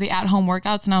would just do the at-home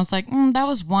workouts, and I was like, that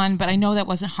was 1, but I know that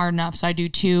wasn't hard enough, so I do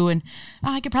 2, and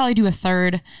I could probably do a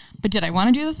 3rd. But did I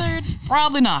want to do the 3rd?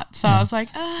 Probably not. So I was like,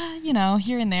 you know,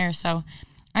 here and there. So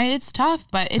it's tough,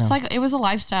 but it's like, it was a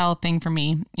lifestyle thing for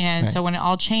me. And so when it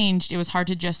all changed, it was hard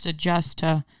to just adjust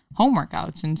to home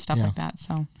workouts and stuff like that.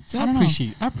 So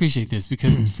I appreciate this,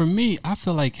 because for me, I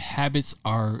feel like habits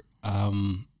are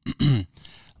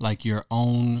like your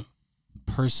own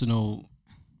personal,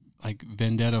 like,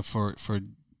 vendetta for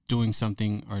doing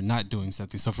something or not doing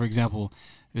something. So, for example,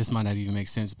 this might not even make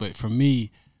sense, but for me,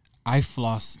 I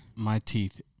floss my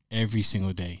teeth every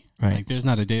single day. Right. Like, there's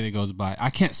not a day that goes by.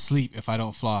 I can't sleep if I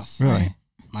don't floss. Really?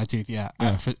 My teeth, yeah.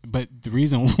 But the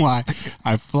reason why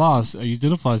I used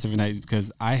to floss every night, is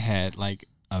because I had, like,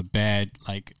 a bad,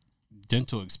 like,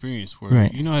 dental experience where,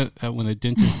 you know, when the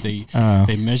dentist, they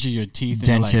measure your teeth.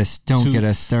 Dentists, like, don't get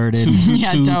us started.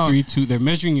 222, they're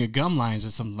measuring your gum lines or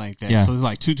something like that. Yeah. So it's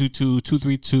like 222,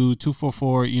 232,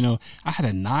 244. You know, I had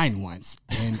a 9 once,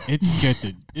 and it scared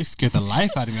the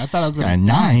life out of me. I thought I was going to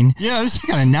die. 9? Yeah, You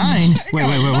got a 9?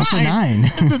 Wait, what's a 9?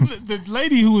 the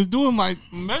lady who was doing my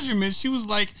measurements, she was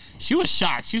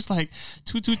shocked. She was like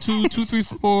 222,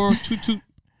 234, 22.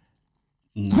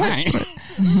 9.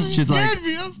 She's like,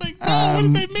 me. I was like, no, what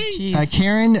does that mean? Jeez.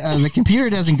 Karen, the computer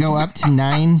doesn't go up to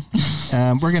 9.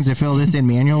 We're going to fill this in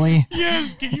manually.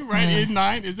 Yes, can you write in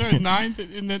 9? Is there a 9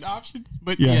 in that option?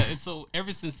 But yeah, and so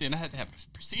ever since then, I had to have a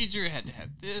procedure. I had to have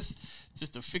this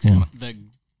just to fix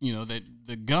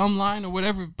the gum line or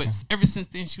whatever. But ever since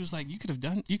then, she was like, you could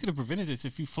have prevented this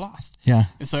if you flossed. Yeah.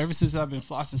 And so ever since I've been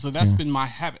flossing, so that's been my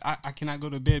habit. I cannot go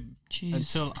to bed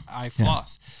until I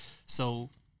floss. So,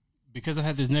 because I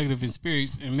had this negative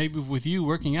experience, and maybe with you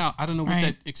working out, I don't know what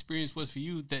that experience was for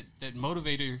you, that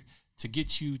motivator to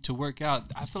get you to work out.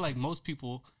 I feel like most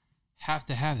people have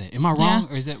to have that. Am I wrong?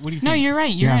 Or is that, what do you think? No, you're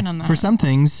right. You're right on that. For some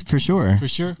things, for sure. For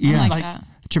sure? Yeah. I like that.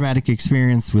 Traumatic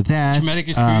experience with that. Traumatic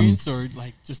experience, or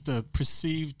like just a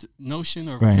perceived notion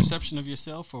or perception of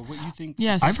yourself, or what you think?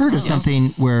 Yes. I've heard of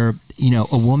something where, you know,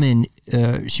 a woman,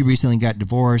 she recently got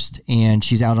divorced and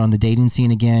she's out on the dating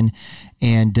scene again.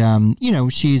 And, you know,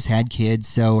 she's had kids,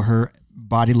 so her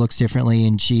body looks differently.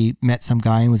 And she met some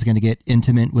guy and was going to get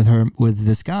intimate with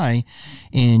this guy.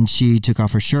 And she took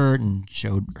off her shirt and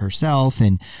showed herself.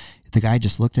 And the guy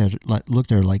just looked at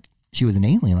her like she was an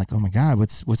alien. Like, oh my God,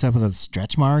 what's up with those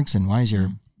stretch marks? And why does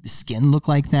your skin look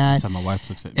like that? That's how my wife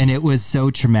looks at me. And it was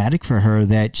so traumatic for her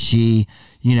that she,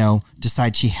 you know,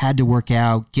 decided she had to work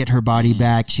out, get her body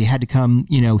back. She had to come,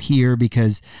 you know, here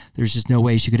because there's just no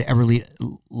way she could ever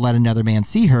let another man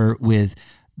see her with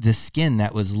the skin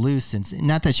that was loose. And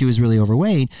not that she was really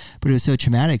overweight, but it was so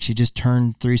traumatic. She just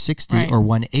turned 360 or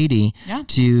 180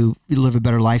 to live a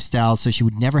better lifestyle. So she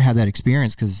would never have that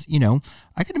experience. Cause, you know,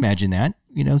 I could imagine that,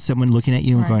 you know, someone looking at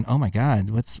you and going, oh my God,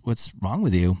 what's wrong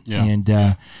with you? Yeah.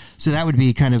 And, so that would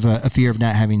be kind of a fear of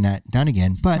not having that done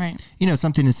again. But, you know,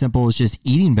 something as simple as just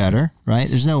eating better, right?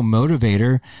 There's no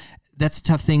motivator. That's a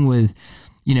tough thing with,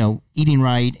 you know, eating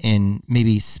right and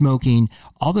maybe smoking,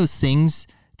 all those things.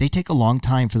 they take a long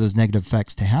time for those negative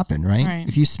effects to happen, right?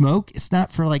 If you smoke, it's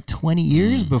not for like 20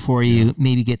 years before you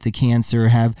maybe get the cancer,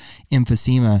 have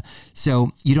emphysema.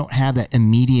 So you don't have that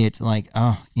immediate like,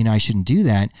 oh, I shouldn't do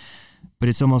that. But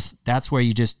it's almost, that's where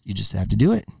you just have to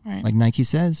do it. Right. Like Nike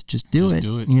says, just do it.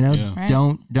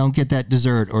 Don't get that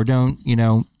dessert, or don't,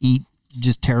 eat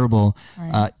just terrible.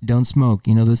 Right. Don't smoke.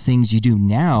 Those things you do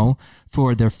now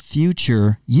for the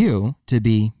future you to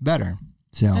be better.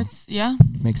 So it's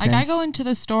makes sense. I go into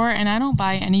the store and I don't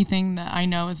buy anything that I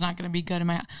know is not going to be good in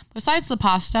my. Besides the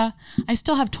pasta, I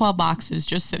still have 12 boxes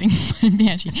just sitting in my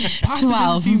pantry. Pasta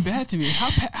doesn't seem bad to me.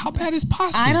 How bad is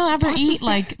pasta? I don't ever eat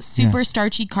like super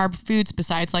starchy carb foods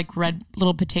besides like red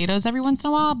little potatoes every once in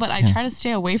a while. But I try to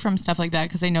stay away from stuff like that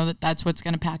because I know that that's what's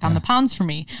going to pack on the pounds for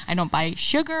me. I don't buy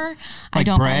sugar. Like I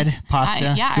don't bread, pasta.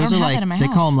 Those I don't have that in my house.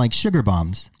 They call them like sugar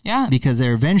bombs. Yeah. Because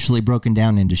they're eventually broken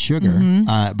down into sugar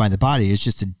by the body. It's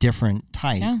just a different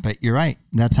type. Yeah. But you're right.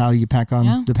 That's how you pack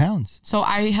on the pounds. So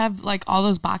I have like all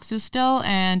those boxes still,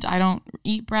 and I don't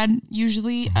eat bread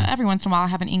usually. Every once in a while I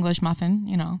have an English muffin,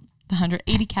 the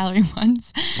 180 calorie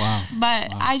ones. Wow. But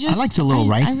I like the little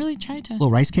rice. I really try to.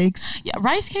 Little rice cakes? Yeah,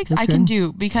 rice cakes That's I good. can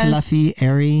do because fluffy,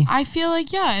 airy. I feel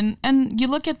like, and you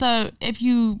look at if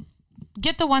you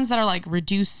get the ones that are like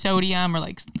reduced sodium or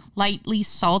like lightly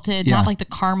salted, not like the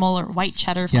caramel or white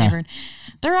cheddar flavored.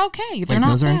 They're okay. They're not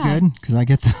those bad. aren't good because I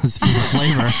get those for the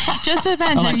flavor. Just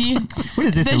depends. Like, what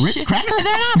is this, a Ritz cracker? They're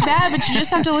not bad, but you just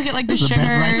have to look at like the sugars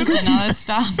and all this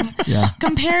stuff. Yeah.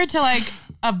 Compared to like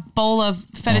a bowl of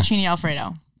fettuccine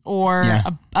Alfredo or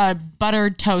a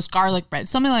buttered toast garlic bread,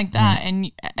 something like that.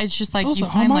 And it's just like those you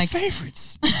are find all my like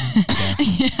favorites.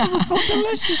 Those are so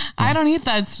delicious. I don't eat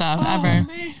that stuff ever.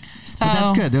 Man. So, but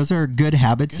that's good. Those are good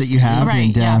habits that you have.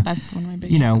 Right. And, that's one of my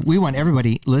big habits. We want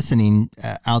everybody listening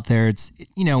out there. It's,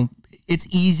 it's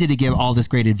easy to give all this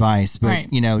great advice, but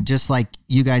just like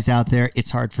you guys out there,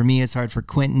 it's hard for me. It's hard for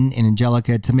Quentin and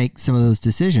Angelica to make some of those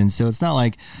decisions. So it's not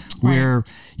like we're,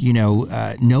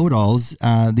 know-it-alls.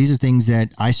 These are things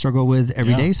that I struggle with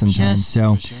every day sometimes. Yes,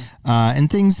 so, sure. And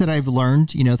things that I've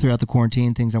learned, throughout the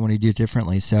quarantine, things I want to do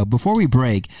differently. So before we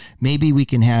break, maybe we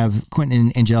can have Quentin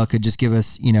and Angelica just give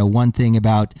us, one thing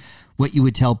about what you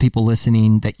would tell people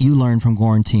listening that you learned from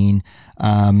quarantine,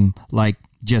 like,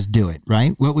 just do it,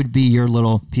 right? What would be your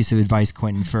little piece of advice,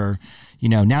 Quentin, for,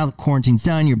 now that quarantine's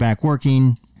done, you're back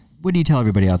working. What do you tell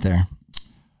everybody out there?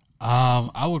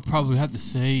 I would probably have to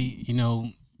say,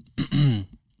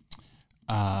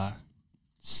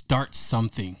 start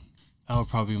something. That would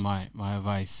probably be my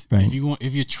advice. Right.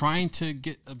 If you're trying to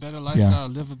get a better lifestyle,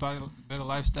 live a better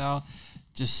lifestyle,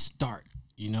 just start.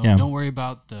 Don't worry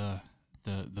about the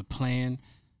plan.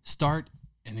 Start,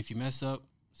 and if you mess up,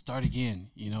 start again.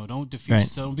 Don't defeat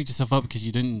yourself. Don't beat yourself up because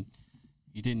you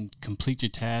didn't complete your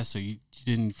task or you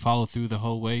didn't follow through the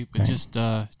whole way. But just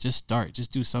start.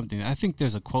 Just do something. I think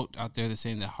there's a quote out there that's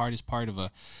saying the hardest part of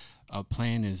a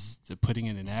plan is the putting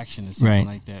it in action or something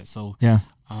like that. So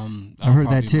I've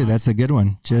heard that too. That's a good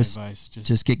one. Just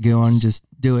get going. Just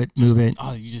do it. Move it.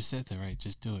 Oh, you just said that right.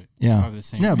 Just do it. Yeah. It's probably the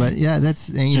same no, thing. but that's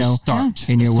just start.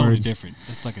 In your it's words. different.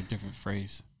 It's like a different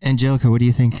phrase. Angelica, what do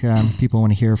you think people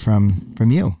want to hear from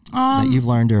you that you've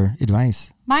learned or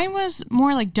advice? Mine was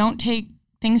more like don't take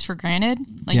things for granted.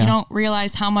 Like you don't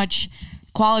realize how much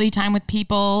quality time with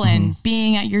people and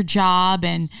being at your job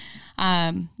and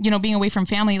being away from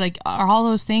family, like all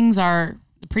those things are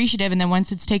appreciative. And then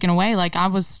once it's taken away, like I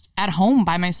was at home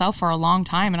by myself for a long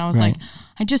time and I was like,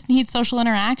 I just need social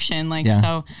interaction.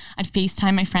 So I'd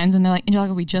FaceTime my friends and they're like,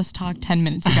 Angelica, we just talked 10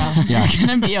 minutes ago. You're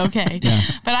going to be okay.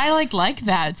 But I like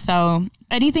that. So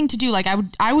anything to do, like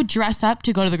I would dress up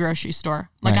to go to the grocery store.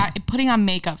 Like putting on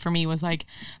makeup for me was like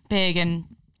big and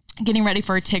getting ready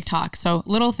for a TikTok. So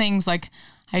little things like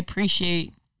I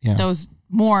appreciate those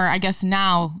more, I guess,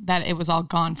 now that it was all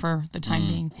gone for the time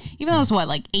being. Even though it was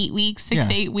like 8 weeks, 6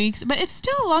 to 8 weeks, but it's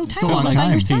still a long time. It's a long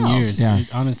time. 16 years. Yeah.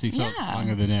 It honestly felt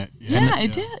longer than that.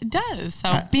 It does.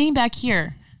 So being back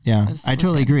here. Yeah, I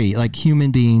totally agree. Like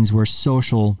human beings, we're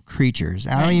social creatures.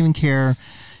 I don't even care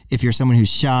if you're someone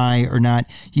who's shy or not,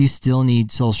 you still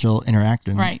need social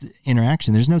interaction.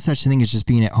 There's no such thing as just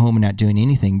being at home and not doing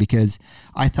anything, because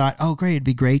I thought, oh, great, it'd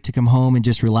be great to come home and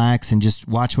just relax and just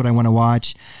watch what I want to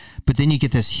watch. But then you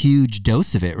get this huge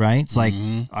dose of it, right? It's like,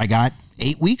 I got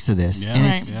 8 weeks of this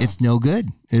and it's no good.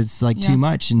 It's like too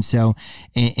much. And so,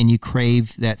 and you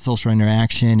crave that social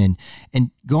interaction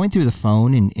and going through the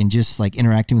phone and just like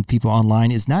interacting with people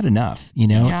online is not enough,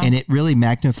 and it really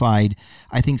magnified,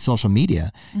 I think, social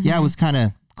media. Yeah. It was kind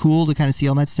of cool to kind of see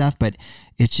all that stuff, but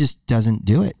it just doesn't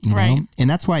do it, you know? And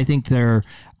that's why I think the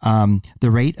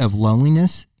rate of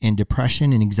loneliness and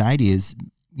depression and anxiety is,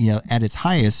 at its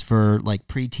highest for like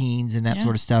preteens and that Yeah.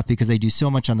 sort of stuff, because they do so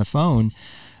much on the phone.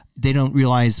 They don't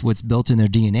realize what's built in their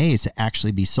DNA is to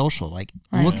actually be social. Like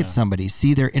Right. look at somebody,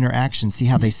 see their interaction, see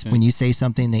how when you say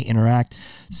something, they interact.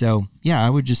 So yeah, I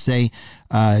would just say,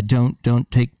 don't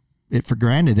take it for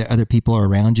granted that other people are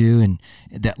around you and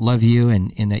that love you,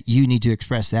 and that you need to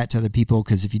express that to other people.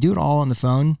 Because if you do it all on the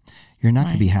phone, you're not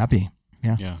going to be happy.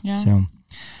 Yeah. Yeah. So,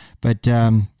 but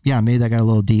maybe that got a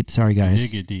little deep. Sorry, It guys.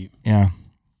 did get deep. Yeah.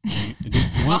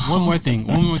 One more thing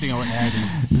I would add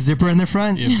is Zipper in the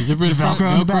front. Yeah, zipper in the front,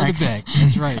 Velcro in the Velcro in back. the back.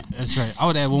 That's right. I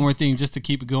would add one more thing just to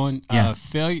keep it going. Yeah.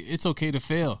 Failure. It's okay to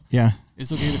fail. Yeah.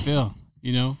 It's okay to fail.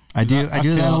 I do that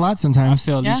fail, a lot I sometimes.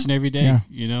 fail Yeah. each and every day.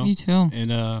 Yeah. Me too.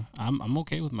 And I'm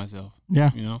okay with myself. Yeah.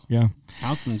 Yeah.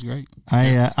 Counseling's great.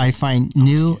 I find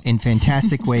new and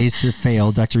fantastic ways to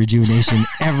fail Dr. Rejuvenation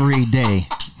every day.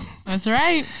 That's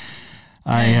right.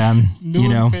 I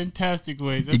New and fantastic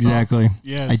ways. That's exactly. Awesome.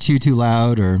 Yes. I chew too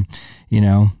loud, or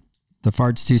the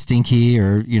fart's too stinky,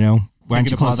 or why don't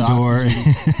you close the door?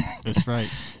 That's right.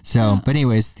 So, but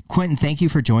anyways, Quentin, thank you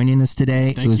for joining us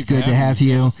today. Thank it was you for good to having have me.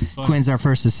 you. Yeah, this is fun. Quinn's our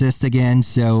first assist again.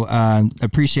 So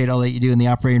appreciate all that you do in the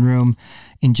operating room.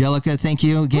 Angelica, thank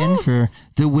you again for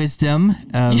the wisdom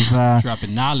of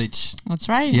Dropping knowledge. That's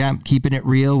right. keeping it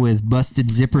real with busted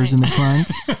zippers in the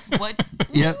front. What?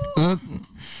 Yep.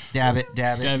 Dab it.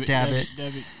 Dab it.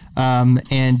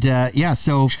 And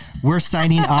so we're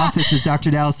signing off. This is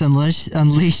Dr. Dallas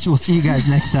Unleashed. We'll see you guys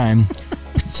next time.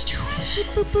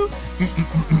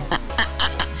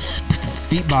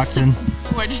 Beatboxing.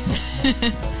 What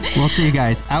just? We'll see you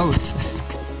guys out.